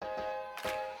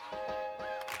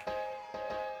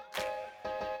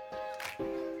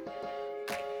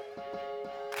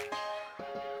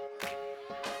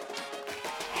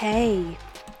Hey,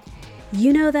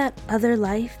 you know that other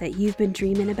life that you've been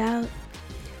dreaming about?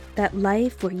 That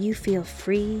life where you feel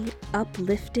free,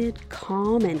 uplifted,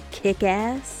 calm, and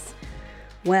kick-ass?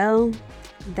 Well,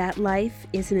 that life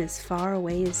isn't as far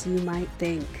away as you might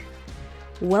think.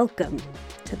 Welcome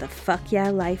to the Fuck Yeah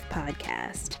Life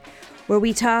podcast, where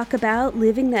we talk about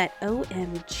living that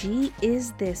OMG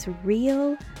is this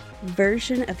real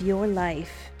version of your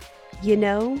life. You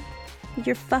know,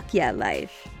 your Fuck Yeah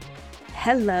life.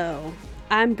 Hello,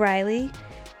 I'm Briley,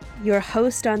 your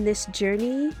host on this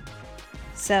journey.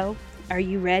 So, are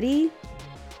you ready?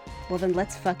 Well, then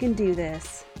let's fucking do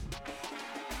this.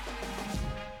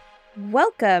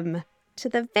 Welcome to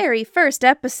the very first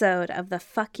episode of the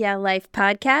Fuck Yeah Life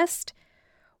podcast,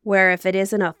 where if it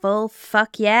isn't a full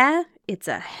fuck yeah, it's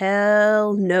a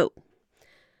hell no.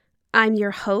 I'm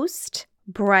your host,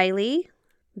 Briley,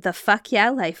 the Fuck Yeah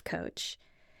Life coach.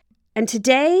 And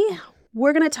today,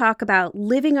 we're going to talk about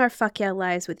living our fuck yeah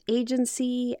lives with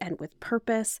agency and with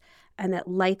purpose, and that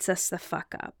lights us the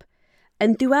fuck up.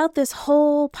 And throughout this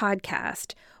whole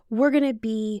podcast, we're going to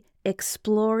be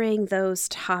exploring those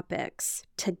topics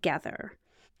together.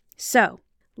 So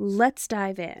let's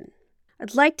dive in.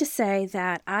 I'd like to say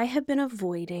that I have been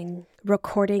avoiding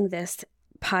recording this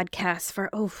podcast for,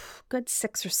 good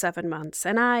 6 or 7 months.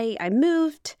 And I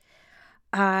moved.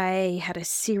 I had a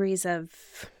series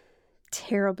of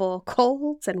terrible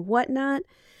colds and whatnot.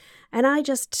 And I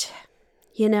just,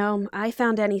 I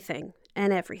found anything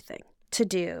and everything to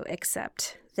do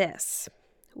except this.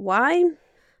 Why?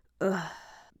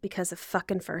 Because of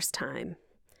fucking first time.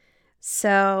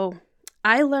 So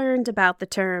I learned about the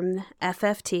term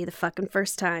FFT, the fucking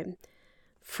first time,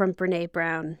 from Brene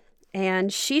Brown.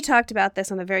 And she talked about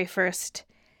this on the very first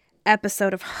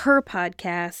episode of her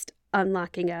podcast,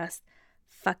 Unlocking Us.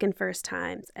 Fucking first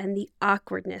times and the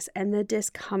awkwardness and the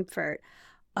discomfort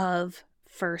of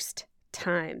first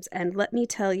times. And let me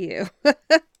tell you,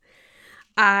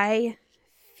 I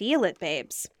feel it,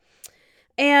 babes.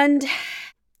 And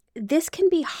this can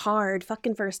be hard.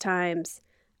 Fucking first times,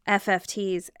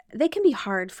 FFTs, they can be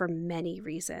hard for many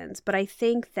reasons. But I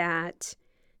think that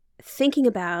thinking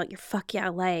about your fuck yeah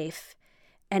life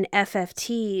and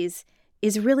FFTs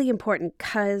is really important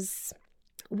because,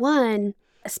 one,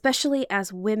 especially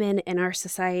as women in our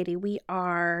society, we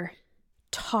are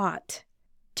taught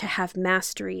to have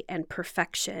mastery and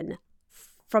perfection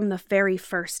from the very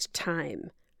first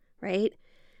time, right?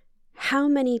 How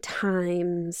many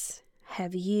times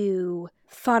have you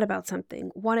thought about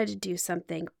something, wanted to do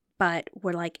something, but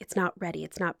were like, it's not ready,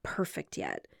 it's not perfect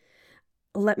yet?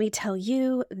 Let me tell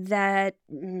you, that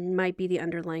might be the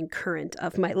underlying current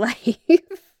of my life.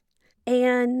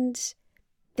 And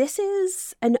this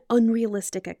is an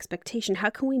unrealistic expectation. How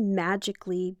can we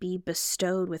magically be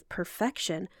bestowed with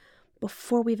perfection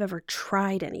before we've ever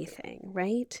tried anything,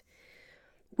 right?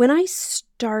 When I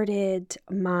started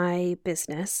my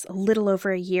business a little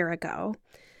over a year ago,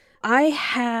 I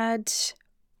had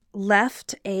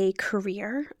left a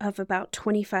career of about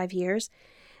 25 years.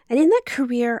 And in that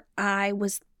career, I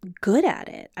was good at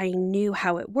it. I knew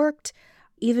how it worked.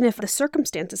 Even if the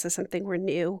circumstances of something were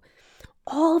new,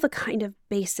 all the kind of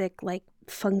basic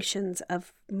functions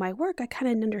of my work, I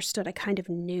kind of understood. I kind of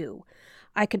knew.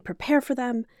 I could prepare for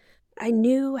them. I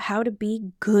knew how to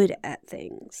be good at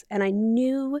things. And I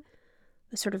knew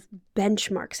the sort of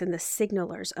benchmarks and the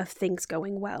signalers of things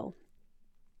going well.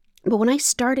 But when I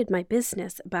started my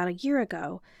business about a year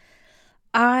ago,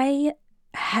 I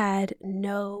had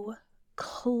no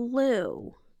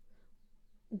clue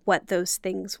what those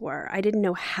things were. I didn't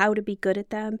know how to be good at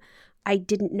them. I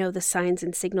didn't know the signs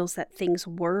and signals that things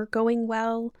were going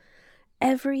well.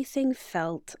 Everything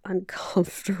felt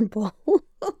uncomfortable.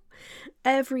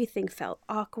 Everything felt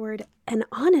awkward. And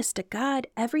honest to God,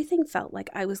 everything felt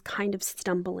like I was kind of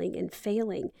stumbling and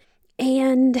failing.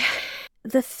 And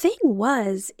the thing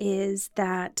is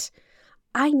that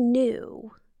I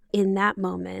knew in that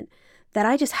moment that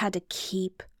I just had to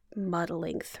keep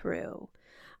muddling through.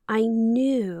 I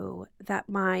knew that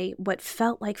what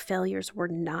felt like failures were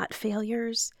not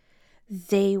failures.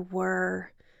 They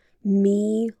were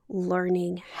me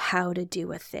learning how to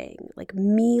do a thing, like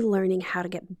me learning how to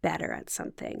get better at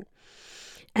something.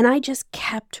 And I just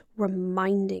kept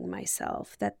reminding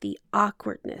myself that the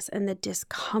awkwardness and the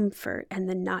discomfort and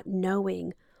the not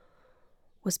knowing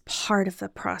was part of the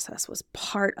process, was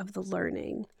part of the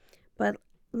learning. But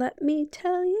let me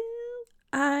tell you,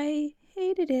 I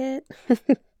hated it.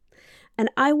 And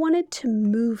I wanted to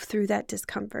move through that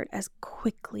discomfort as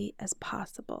quickly as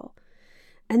possible.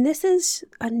 And this is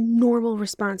a normal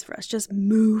response for us. Just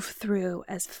move through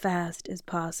as fast as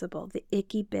possible. The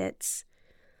icky bits,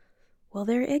 well,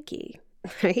 they're icky.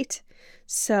 right?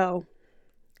 So,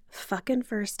 fucking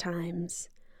first times,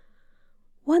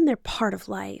 one, they're part of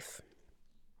life,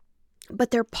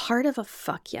 but they're part of a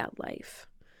fuck yeah life.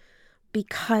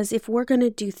 Because if we're going to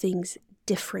do things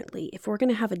differently, if we're going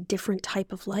to have a different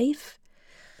type of life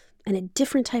and a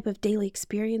different type of daily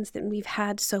experience than we've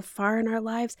had so far in our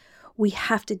lives, we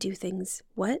have to do things,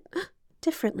 what?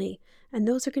 Differently. And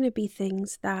those are going to be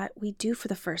things that we do for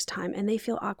the first time, and they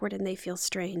feel awkward and they feel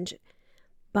strange.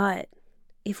 But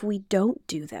if we don't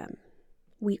do them,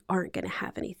 we aren't going to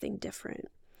have anything different.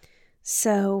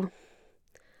 So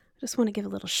I just want to give a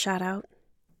little shout out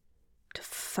to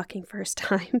fucking first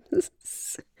times.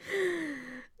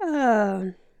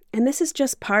 And this is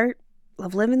just part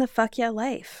of living the fuck yeah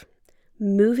life.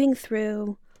 Moving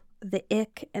through the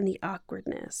ick and the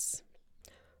awkwardness.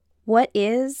 What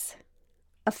is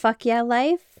a fuck yeah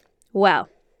life? Well,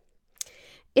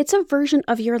 it's a version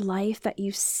of your life that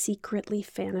you secretly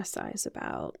fantasize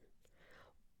about,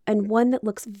 and one that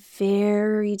looks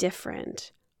very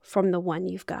different from the one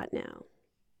you've got now.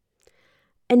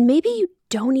 And maybe you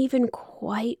don't even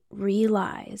quite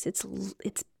realize it's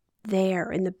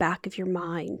there in the back of your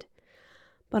mind,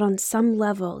 but on some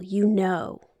level you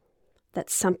know that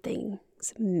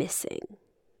something's missing.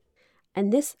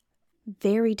 And this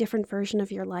very different version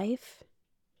of your life,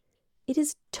 it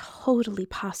is totally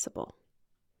possible.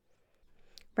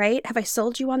 Right? Have I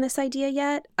sold you on this idea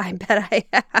yet? I bet I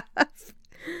have.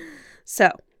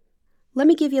 So, let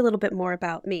me give you a little bit more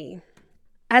about me.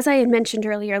 As I had mentioned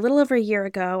earlier, a little over a year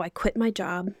ago, I quit my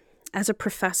job as a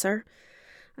professor,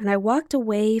 and I walked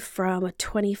away from a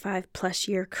 25 plus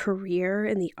year career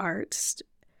in the arts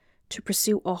to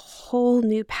pursue a whole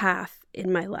new path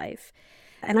in my life.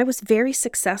 And I was very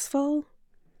successful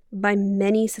by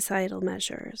many societal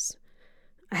measures.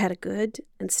 I had a good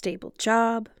and stable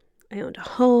job. I owned a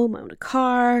home, I owned a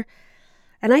car,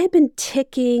 and I had been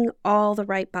ticking all the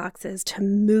right boxes to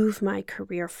move my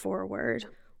career forward.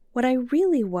 What I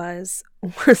really was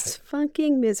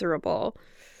fucking miserable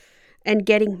and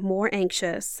getting more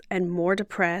anxious and more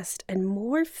depressed and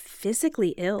more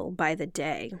physically ill by the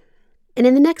day. And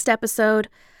in the next episode,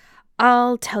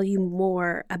 I'll tell you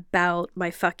more about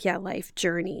my fuck yeah life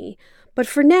journey. But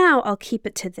for now, I'll keep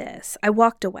it to this. I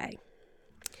walked away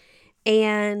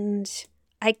and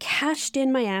I cashed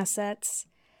in my assets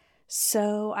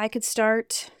so I could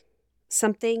start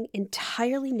something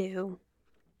entirely new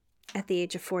at the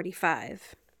age of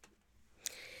 45.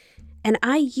 And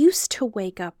I used to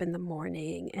wake up in the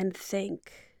morning and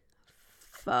think,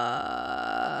 fuck.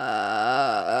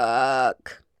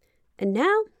 And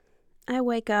now I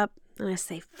wake up and I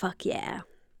say, fuck yeah,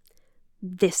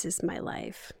 this is my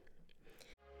life.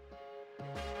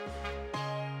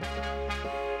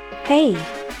 Hey,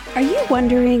 are you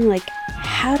wondering,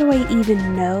 how do I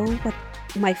even know what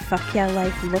my fuck yeah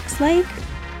life looks like?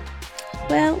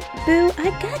 Well, boo,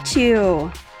 I got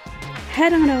you.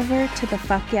 Head on over to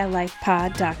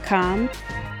thefuckyeahlifepod.com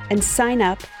and sign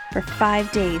up for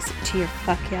 5 days to your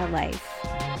fuck yeah life.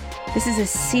 This is a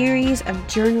series of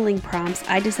journaling prompts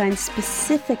I designed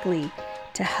specifically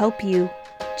to help you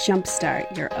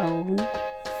jumpstart your own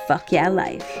fuck yeah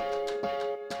life.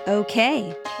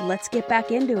 Okay, let's get back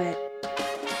into it.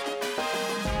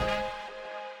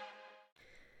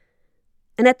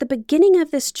 And at the beginning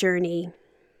of this journey,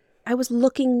 I was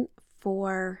looking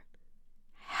for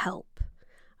help.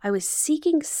 I was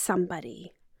seeking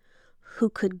somebody who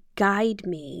could guide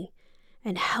me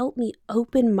and help me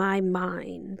open my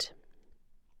mind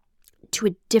to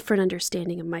a different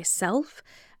understanding of myself,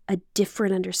 a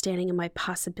different understanding of my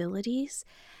possibilities,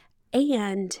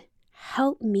 and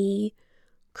help me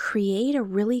create a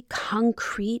really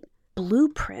concrete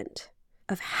blueprint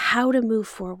of how to move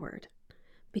forward,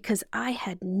 because I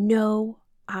had no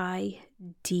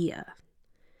idea.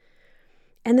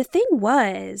 And the thing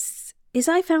is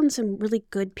I found some really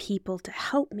good people to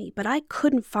help me, but I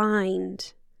couldn't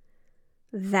find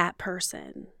that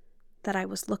person that I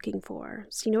was looking for.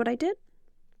 So you know what I did?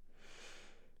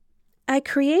 I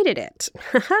created it.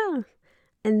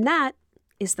 And that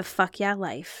is the fuck yeah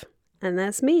life. And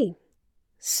that's me.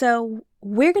 So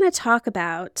we're going to talk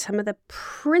about some of the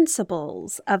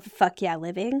principles of fuck yeah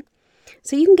living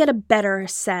so you can get a better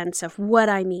sense of what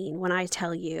I mean when I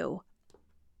tell you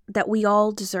that we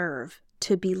all deserve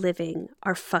to be living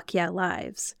our fuck yeah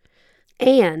lives,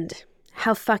 and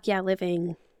how fuck yeah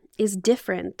living is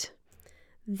different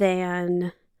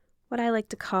than what I like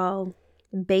to call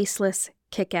baseless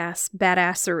kick-ass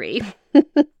badassery.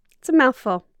 It's a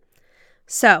mouthful.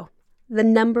 So, the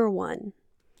number one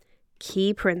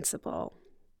key principle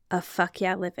of fuck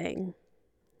yeah living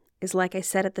is, like I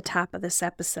said at the top of this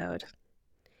episode,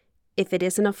 if it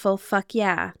isn't a full fuck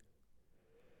yeah,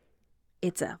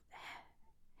 it's a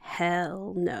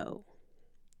hell no.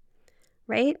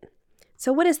 Right?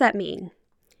 So what does that mean?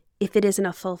 If it isn't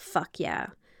a full fuck yeah.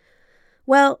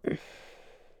 Well,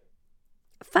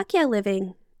 fuck yeah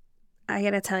living, I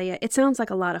gotta tell you, it sounds like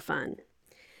a lot of fun.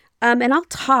 And I'll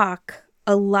talk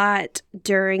a lot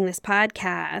during this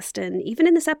podcast and even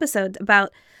in this episode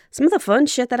about some of the fun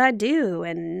shit that I do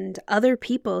and other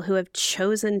people who have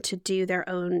chosen to do their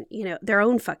own, their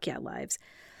own fuck yeah lives.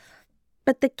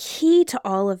 But the key to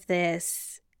all of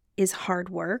this is hard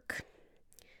work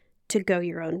to go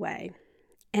your own way.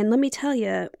 And let me tell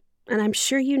you, and I'm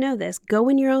sure you know this,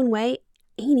 going your own way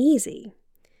ain't easy.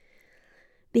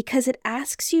 Because it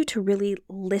asks you to really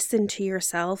listen to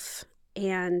yourself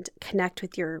and connect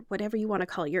with your, whatever you want to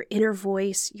call it, your inner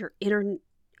voice, your inner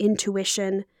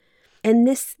intuition, and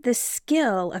this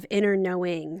skill of inner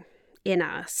knowing in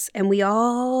us, and we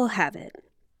all have it,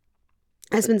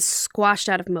 has been squashed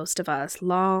out of most of us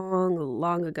long,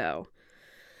 long ago.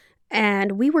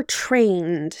 And we were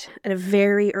trained at a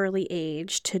very early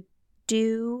age to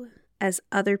do as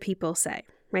other people say,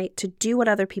 right? To do what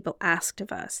other people asked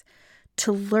of us,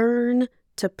 to learn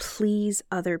to please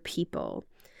other people.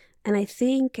 And I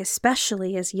think,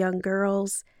 especially as young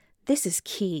girls, this is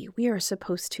key. We are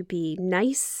supposed to be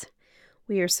nice.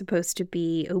 We are supposed to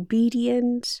be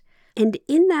obedient. And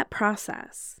in that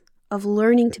process of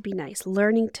learning to be nice,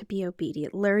 learning to be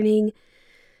obedient, learning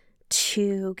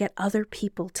to get other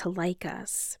people to like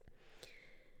us,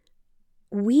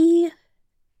 we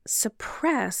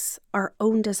suppress our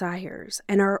own desires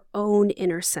and our own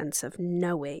inner sense of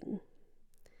knowing.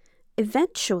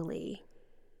 Eventually,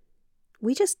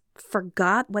 we just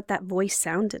forgot what that voice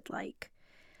sounded like,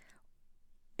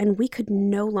 and we could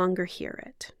no longer hear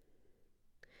it.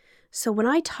 So when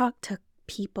I talk to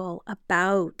people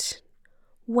about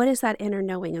what is that inner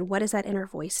knowing and what does that inner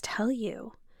voice tell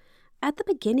you, at the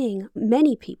beginning,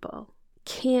 many people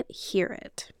can't hear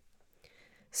it.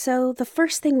 So the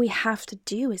first thing we have to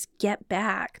do is get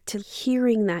back to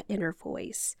hearing that inner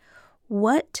voice.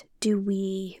 What do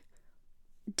we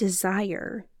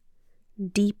desire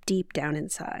deep, deep down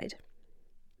inside?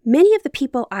 Many of the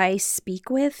people I speak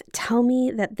with tell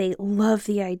me that they love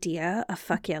the idea of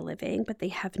fuck yeah living, but they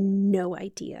have no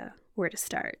idea where to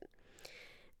start.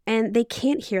 And they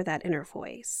can't hear that inner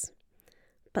voice.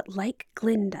 But like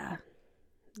Glinda,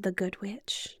 the good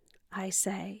witch, I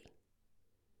say,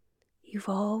 you've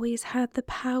always had the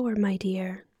power, my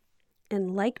dear.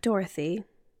 And like Dorothy,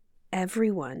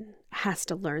 everyone has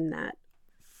to learn that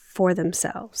for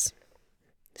themselves.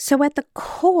 So at the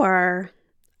core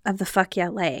of the fuck yeah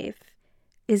life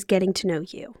is getting to know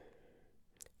you,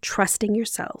 trusting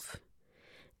yourself,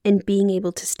 and being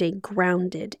able to stay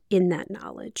grounded in that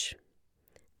knowledge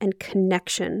and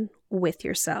connection with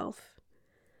yourself.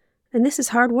 And this is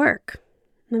hard work,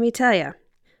 let me tell you.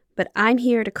 But I'm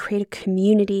here to create a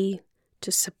community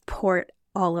to support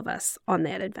all of us on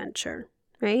that adventure,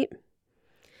 right?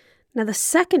 Now, the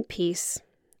second piece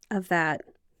of that,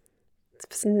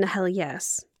 it's hell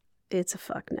yes, it's a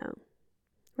fuck no,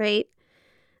 right?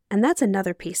 And that's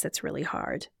another piece that's really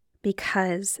hard,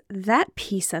 because that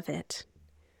piece of it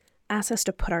asks us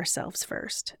to put ourselves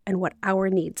first and what our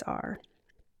needs are.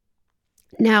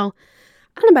 Now,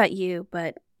 I don't know about you,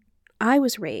 but I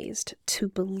was raised to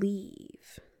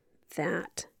believe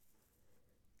that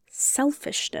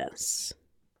selfishness,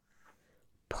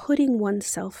 putting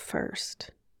oneself first,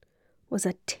 was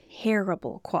a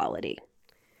terrible quality.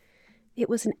 It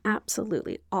was an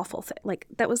absolutely awful thing. Like,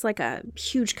 that was like a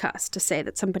huge cuss to say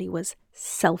that somebody was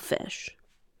selfish.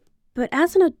 But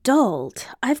as an adult,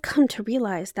 I've come to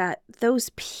realize that those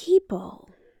people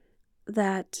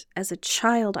that as a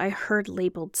child I heard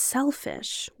labeled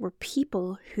selfish were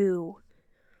people who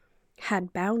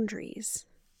had boundaries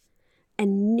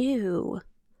and knew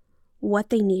what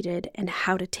they needed and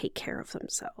how to take care of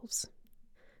themselves.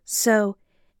 So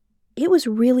it was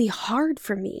really hard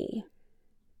for me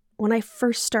when I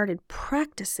first started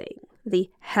practicing the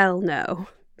hell no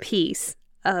piece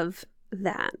of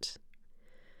that,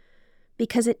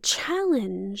 because it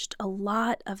challenged a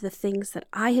lot of the things that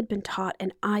I had been taught,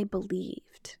 and I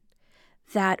believed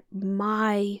that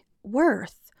my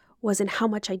worth was in how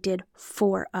much I did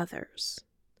for others,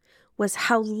 was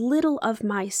how little of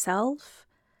myself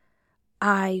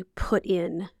I put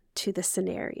in to the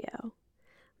scenario.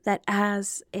 That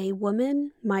as a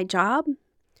woman, my job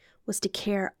was to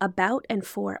care about and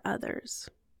for others.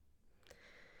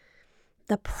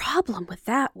 The problem with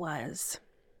that was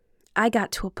I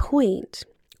got to a point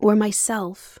where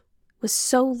myself was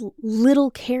so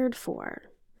little cared for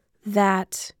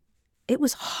that it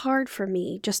was hard for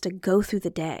me just to go through the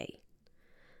day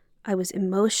I was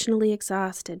emotionally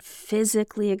exhausted,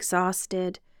 physically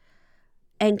exhausted,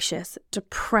 anxious,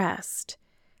 depressed,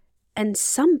 and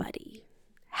somebody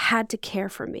had to care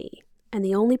for me. And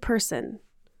the only person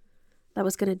that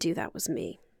was going to do that was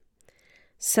me.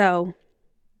 So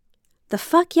the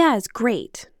fuck yeah is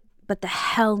great, but the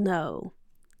hell no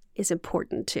is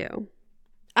important too.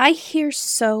 I hear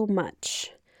so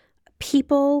much.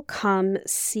 People come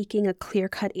seeking a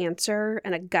clear-cut answer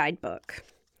and a guidebook.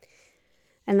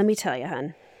 And let me tell you,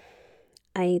 hon,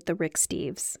 I ain't the Rick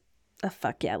Steves of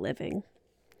fuck yeah living.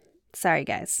 Sorry,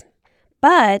 guys.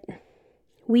 But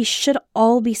we should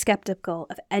all be skeptical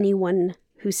of anyone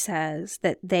who says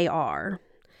that they are,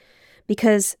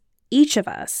 because each of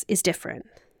us is different.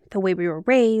 The way we were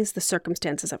raised, the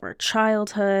circumstances of our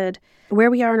childhood,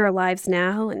 where we are in our lives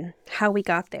now, and how we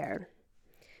got there,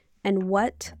 and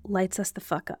what lights us the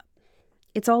fuck up.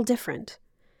 It's all different.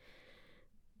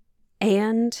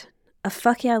 And a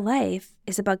fuck yeah life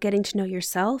is about getting to know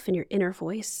yourself and your inner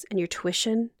voice and your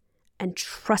tuition and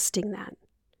trusting that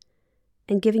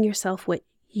and giving yourself what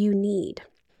you need.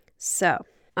 So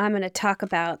I'm going to talk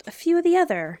about a few of the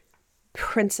other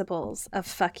principles of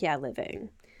fuck yeah living.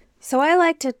 So I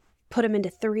like to put them into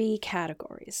 3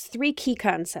 categories, 3 key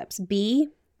concepts. Be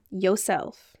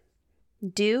yourself.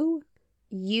 Do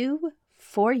you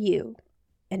for you.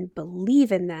 And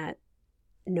believe in that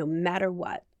no matter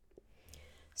what.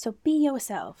 So be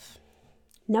yourself.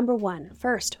 Number 1,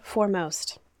 first,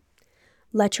 foremost,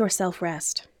 let yourself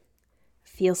rest.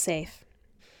 Feel safe.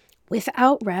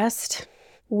 Without rest,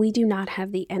 we do not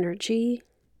have the energy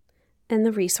and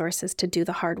the resources to do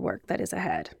the hard work that is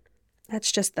ahead.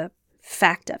 That's just the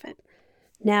fact of it.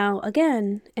 Now,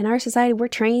 again, in our society, we're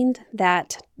trained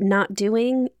that not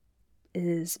doing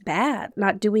is bad.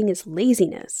 Not doing is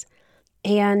laziness.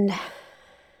 And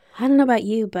I don't know about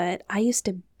you, but I used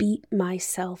to beat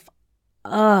myself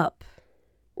up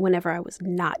whenever I was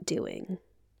not doing.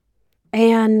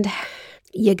 And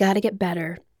you got to get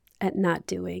better at not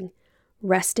doing.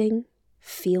 Resting,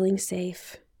 feeling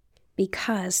safe.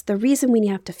 Because the reason we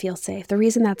have to feel safe, the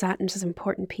reason that's an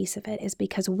important piece of it is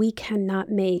because we cannot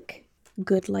make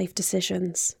good life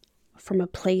decisions from a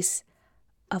place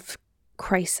of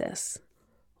crisis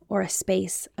or a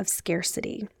space of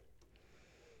scarcity.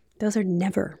 Those are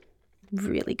never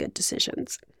really good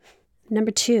decisions.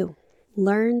 Number 2,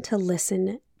 learn to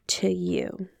listen to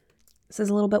you. This is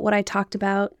a little bit what I talked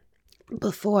about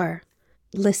before.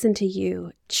 Listen to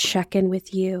you, check in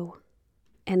with you,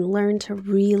 and learn to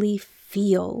really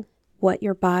feel what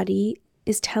your body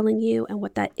is telling you and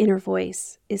what that inner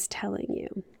voice is telling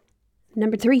you.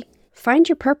 Number 3, find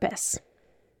your purpose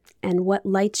and what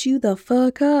lights you the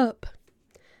fuck up.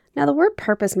 Now, the word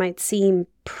purpose might seem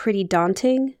pretty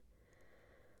daunting,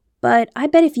 but I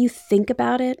bet if you think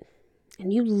about it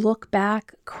and you look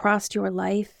back across your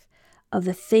life of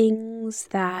the things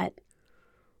that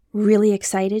really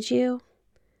excited you,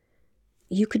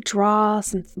 you could draw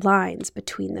some lines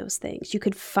between those things. You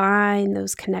could find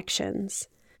those connections.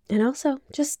 And also,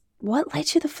 just what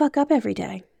lights you the fuck up every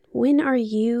day? When are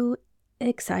you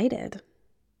excited?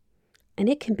 And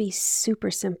it can be super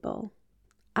simple.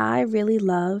 I really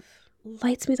love,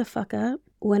 lights me the fuck up,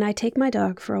 when I take my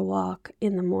dog for a walk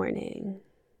in the morning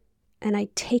and I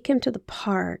take him to the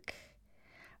park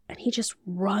and he just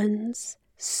runs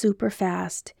super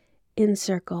fast in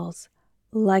circles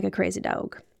like a crazy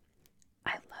dog.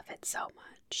 I love it so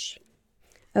much.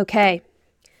 Okay,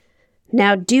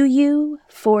 now do you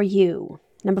for you.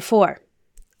 Number 4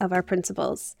 of our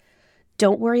principles.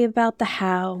 Don't worry about the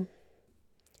how,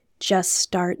 just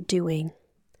start doing.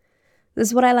 This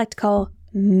is what I like to call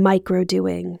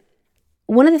micro-doing.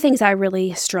 One of the things I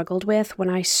really struggled with when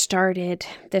I started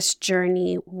this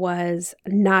journey was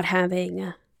not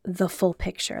having the full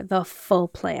picture, the full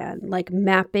plan, like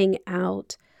mapping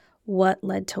out what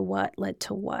led to what led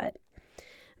to what.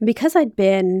 Because I'd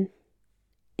been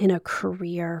in a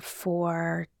career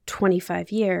for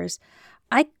 25 years,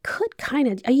 I could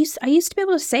I used to be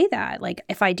able to say that, like,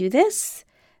 if I do this,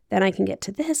 then I can get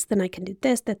to this, then I can do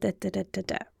this,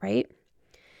 right?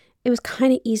 It was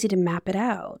kind of easy to map it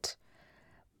out.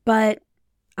 But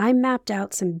I mapped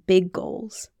out some big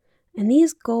goals. And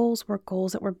these goals were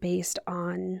goals that were based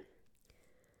on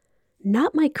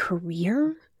not my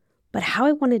career, but how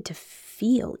I wanted to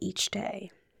feel each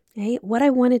day. Right? What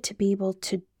I wanted to be able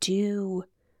to do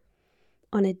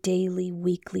on a daily,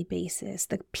 weekly basis.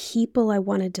 The people I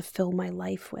wanted to fill my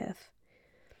life with.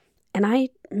 And I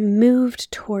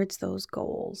moved towards those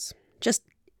goals, just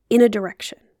in a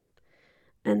direction.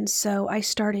 And so I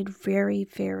started very,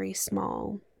 very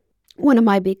small. One of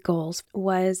my big goals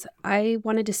was I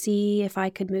wanted to see if I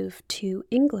could move to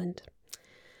England.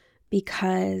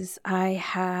 because I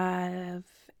have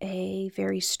a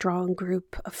very strong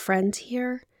group of friends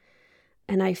here,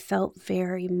 and I felt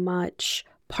very much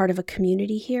part of a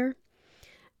community here.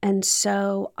 And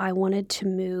so I wanted to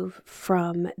move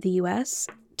from the US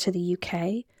to the UK,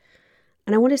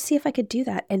 and I wanted to see if I could do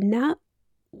that. And that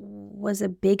was a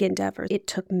big endeavor. It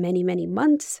took many, many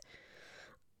months.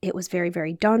 It was very,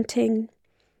 very daunting.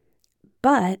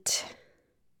 But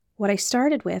what I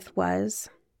started with was,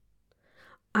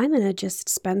 I'm going to just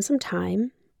spend some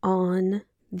time on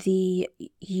the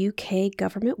UK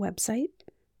government website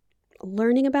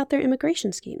learning about their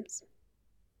immigration schemes.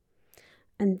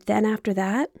 And then after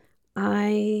that,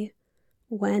 I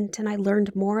went and I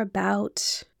learned more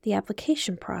about the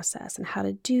application process and how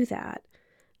to do that.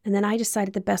 And then I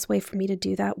decided the best way for me to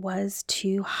do that was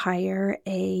to hire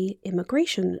a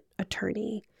immigration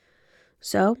attorney.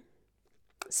 So,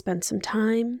 spend some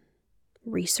time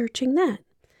researching that,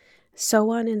 so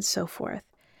on and so forth.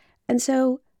 And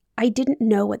so I didn't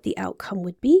know what the outcome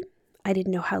would be. I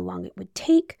didn't know how long it would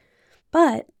take,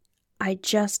 but I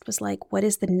just was like, what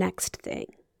is the next thing?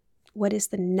 What is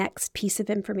the next piece of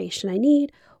information I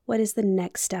need? What is the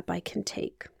next step I can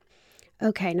take?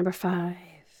 Okay, number 5.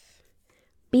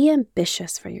 Be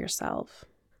ambitious for yourself.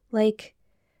 Like,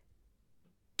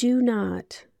 do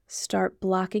not start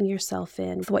blocking yourself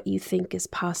in with what you think is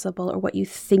possible or what you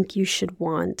think you should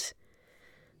want.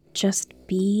 Just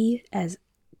be as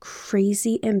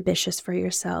crazy ambitious for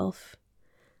yourself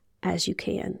as you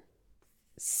can.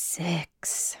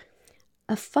 6.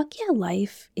 A fuck yeah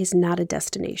life is not a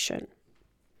destination.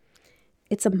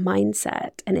 It's a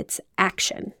mindset, and it's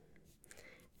action,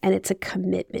 and it's a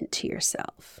commitment to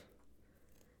yourself.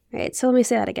 Right? So let me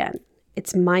say that again.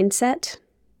 It's mindset,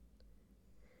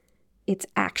 it's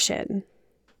action,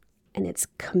 and it's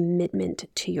commitment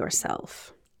to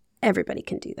yourself. Everybody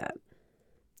can do that.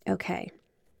 Okay.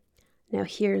 Now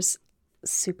here's a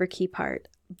super key part.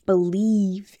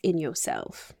 Believe in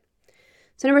yourself.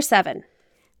 So number 7,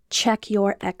 check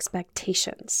your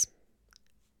expectations.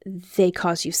 They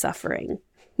cause you suffering.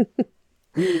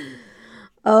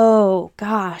 Oh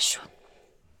gosh.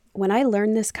 When I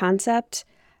learned this concept,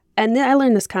 and I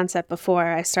learned this concept before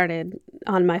I started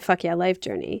on my fuck yeah life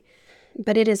journey,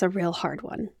 but it is a real hard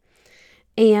one.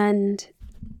 And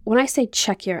when I say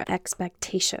check your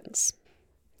expectations,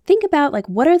 think about like,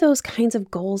 what are those kinds of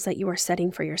goals that you are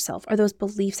setting for yourself? Are those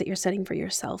beliefs that you're setting for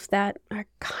yourself that are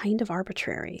kind of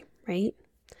arbitrary, right?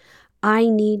 I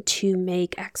need to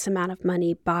make X amount of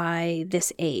money by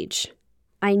this age.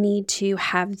 I need to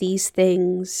have these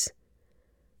things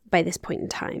by this point in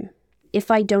time. If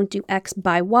I don't do X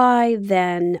by Y,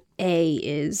 then A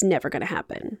is never going to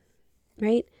happen,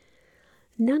 right?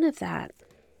 None of that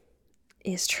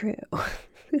is true.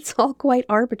 It's all quite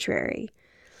arbitrary.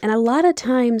 And a lot of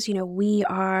times, we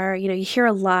are, you hear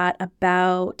a lot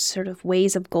about sort of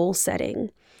ways of goal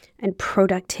setting and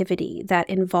productivity that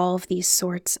involve these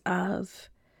sorts of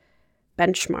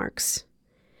benchmarks.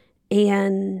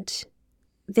 And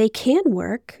they can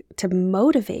work to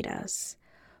motivate us,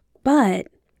 but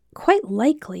quite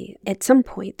likely at some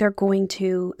point they're going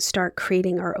to start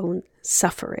creating our own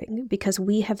suffering because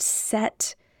we have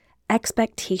set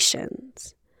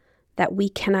expectations that we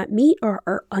cannot meet or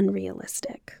are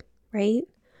unrealistic, right?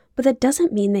 But that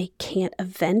doesn't mean they can't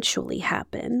eventually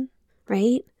happen,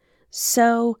 right?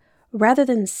 So rather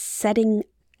than setting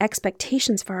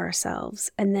expectations for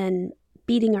ourselves and then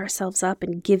beating ourselves up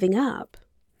and giving up,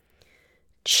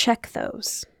 check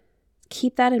those.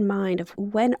 Keep that in mind of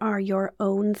when are your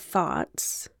own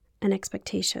thoughts and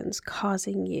expectations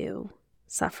causing you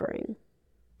suffering.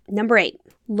 Number 8,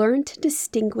 learn to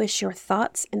distinguish your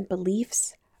thoughts and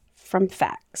beliefs from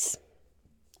facts.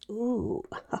 Ooh,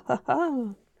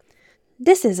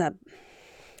 This is a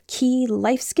key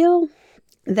life skill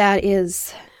that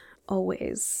is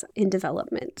always in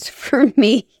development for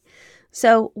me.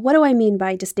 So what do I mean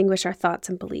by distinguish our thoughts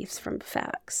and beliefs from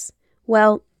facts?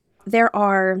 Well, there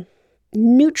are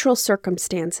neutral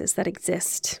circumstances that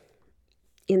exist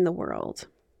in the world,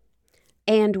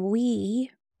 and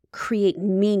we create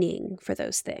meaning for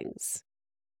those things.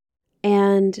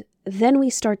 And then we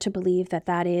start to believe that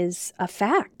that is a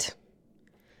fact.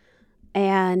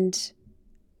 And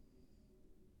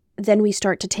then we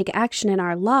start to take action in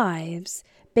our lives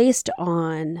based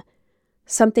on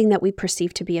something that we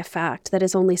perceive to be a fact that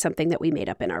is only something that we made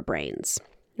up in our brains,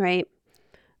 right?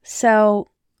 So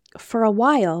for a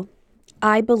while,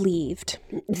 I believed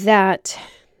that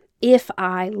if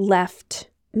I left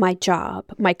my job,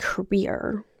 my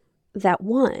career, that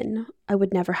one, I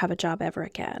would never have a job ever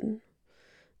again.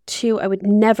 2, I would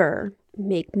never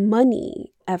make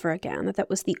money ever again, that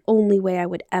was the only way I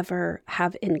would ever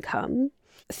have income.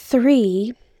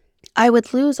 3, I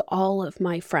would lose all of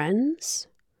my friends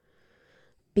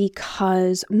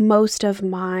because most of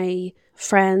my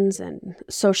friends and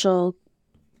social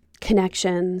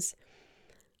connections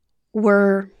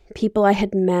were people I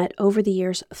had met over the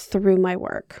years through my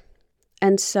work.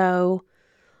 And so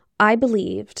I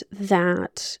believed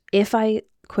that if I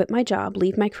quit my job,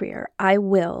 leave my career, I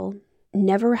will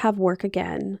never have work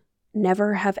again,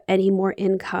 never have any more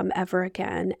income ever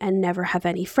again, and never have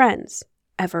any friends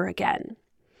ever again.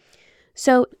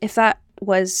 So if that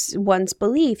was one's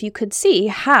belief, you could see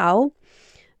how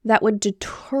that would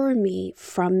deter me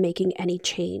from making any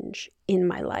change in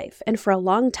my life. And for a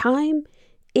long time,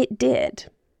 it did.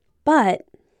 But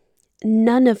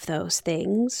none of those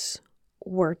things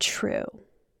were true,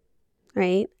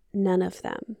 right? None of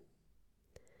them.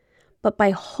 But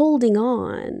by holding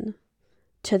on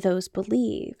to those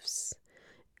beliefs,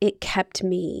 it kept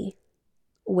me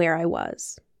where I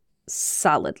was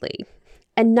solidly.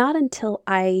 And not until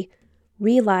I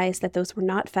realized that those were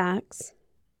not facts,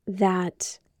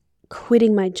 that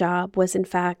quitting my job was in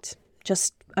fact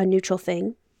just a neutral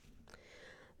thing,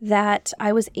 that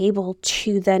I was able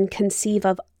to then conceive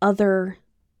of other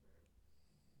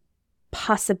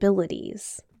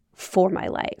possibilities for my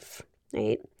life,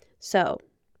 right? So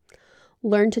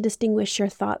learn to distinguish your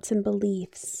thoughts and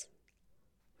beliefs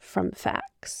from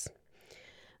facts.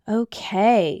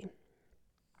 Okay.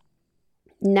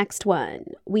 Next one,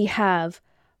 we have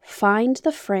find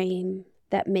the frame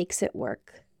that makes it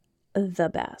work the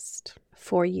best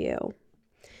for you.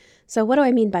 So what do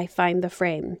I mean by find the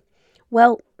frame?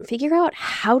 Well, figure out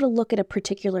how to look at a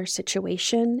particular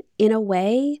situation in a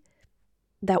way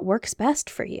that works best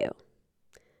for you,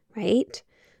 right?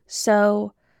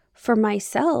 So for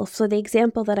myself, so the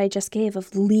example that I just gave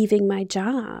of leaving my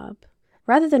job,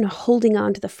 rather than holding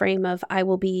on to the frame of I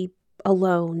will be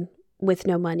alone with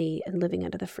no money and living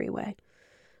under the freeway.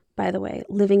 By the way,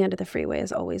 living under the freeway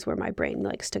is always where my brain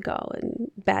likes to go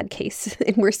in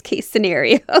worst case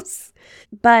scenarios.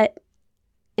 But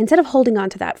instead of holding on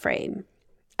to that frame,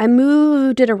 I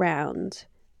moved it around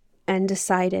and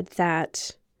decided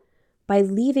that by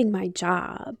leaving my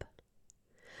job,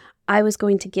 I was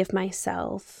going to give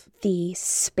myself the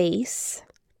space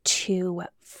to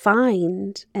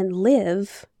find and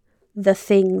live the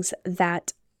things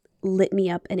that lit me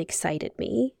up and excited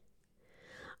me.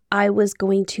 I was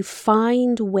going to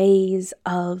find ways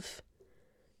of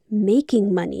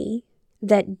making money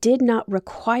that did not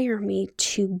require me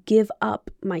to give up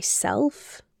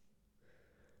myself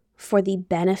for the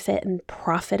benefit and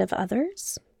profit of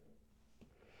others.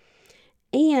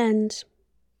 And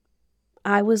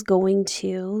I was going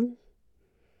to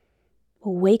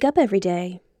wake up every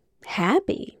day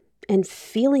happy and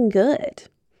feeling good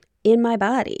in my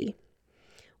body,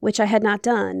 which I had not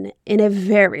done in a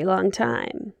very long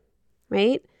time,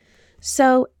 right?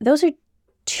 So those are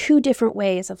 2 different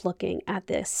ways of looking at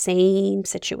this same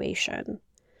situation.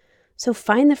 So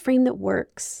find the frame that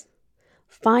works.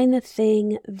 Find the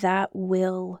thing that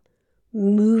will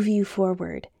move you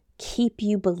forward, keep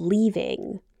you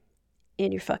believing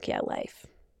in your fuck yeah life.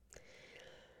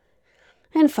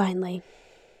 And finally,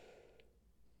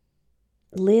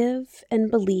 live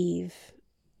and believe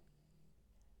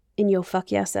in your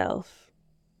fuck yeah self,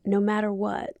 no matter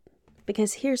what.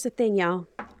 Because here's the thing, y'all.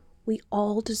 We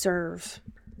all deserve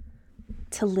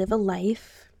to live a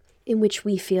life in which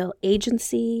we feel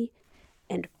agency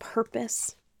and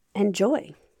purpose and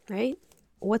joy, right?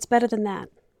 What's better than that?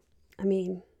 I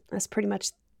mean, that's pretty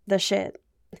much the shit.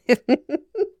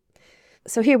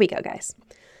 So here we go, guys.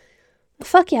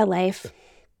 Fuck yeah life.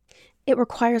 It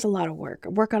requires a lot of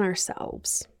work on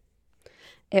ourselves.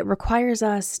 It requires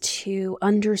us to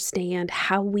understand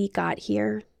how we got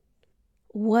here.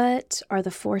 What are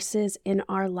the forces in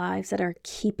our lives that are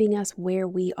keeping us where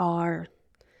we are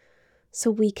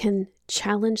so we can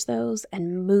challenge those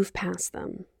and move past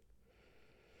them?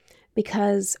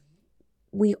 Because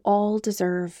we all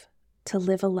deserve to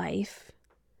live a life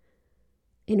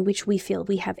in which we feel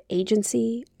we have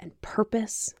agency and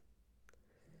purpose.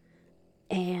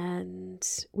 And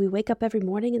we wake up every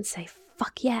morning and say,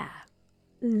 fuck yeah,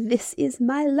 this is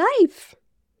my life.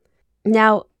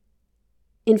 Now,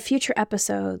 in future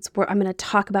episodes where I'm going to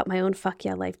talk about my own fuck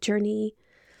yeah life journey,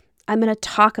 I'm going to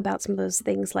talk about some of those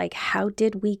things like, how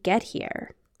did we get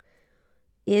here?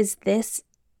 Is this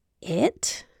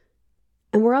it?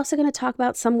 And we're also going to talk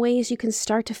about some ways you can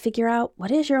start to figure out,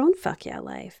 what is your own fuck yeah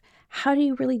life? How do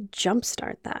you really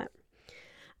jumpstart that?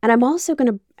 And I'm also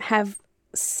going to have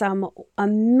some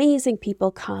amazing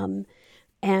people come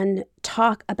and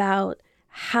talk about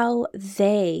how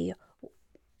they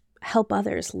help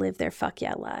others live their fuck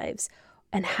yeah lives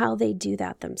and how they do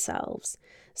that themselves.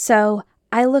 So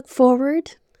I look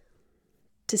forward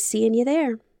to seeing you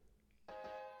there.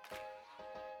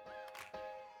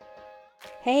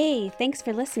 Hey, thanks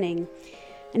for listening.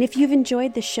 And if you've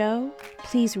enjoyed the show,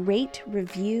 please rate,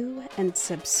 review, and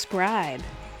subscribe.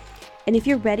 And if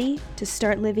you're ready to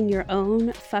start living your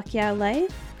own fuck yeah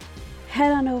life,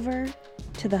 head on over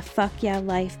to the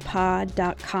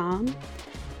fuckyeahlifepod.com.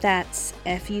 That's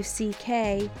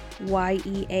FUCKYEAH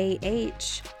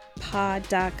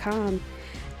pod.com,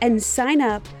 and sign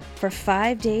up for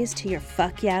 5 days to your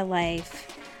fuck yeah life.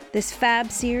 This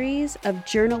fab series of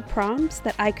journal prompts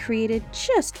that I created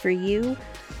just for you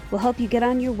will help you get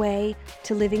on your way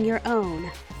to living your own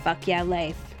fuck yeah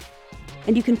life.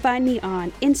 And you can find me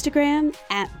on Instagram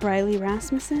at Briley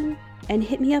Rasmussen and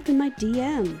hit me up in my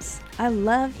DMs. I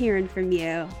love hearing from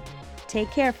you. Take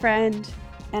care, friend,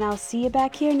 and I'll see you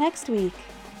back here next week.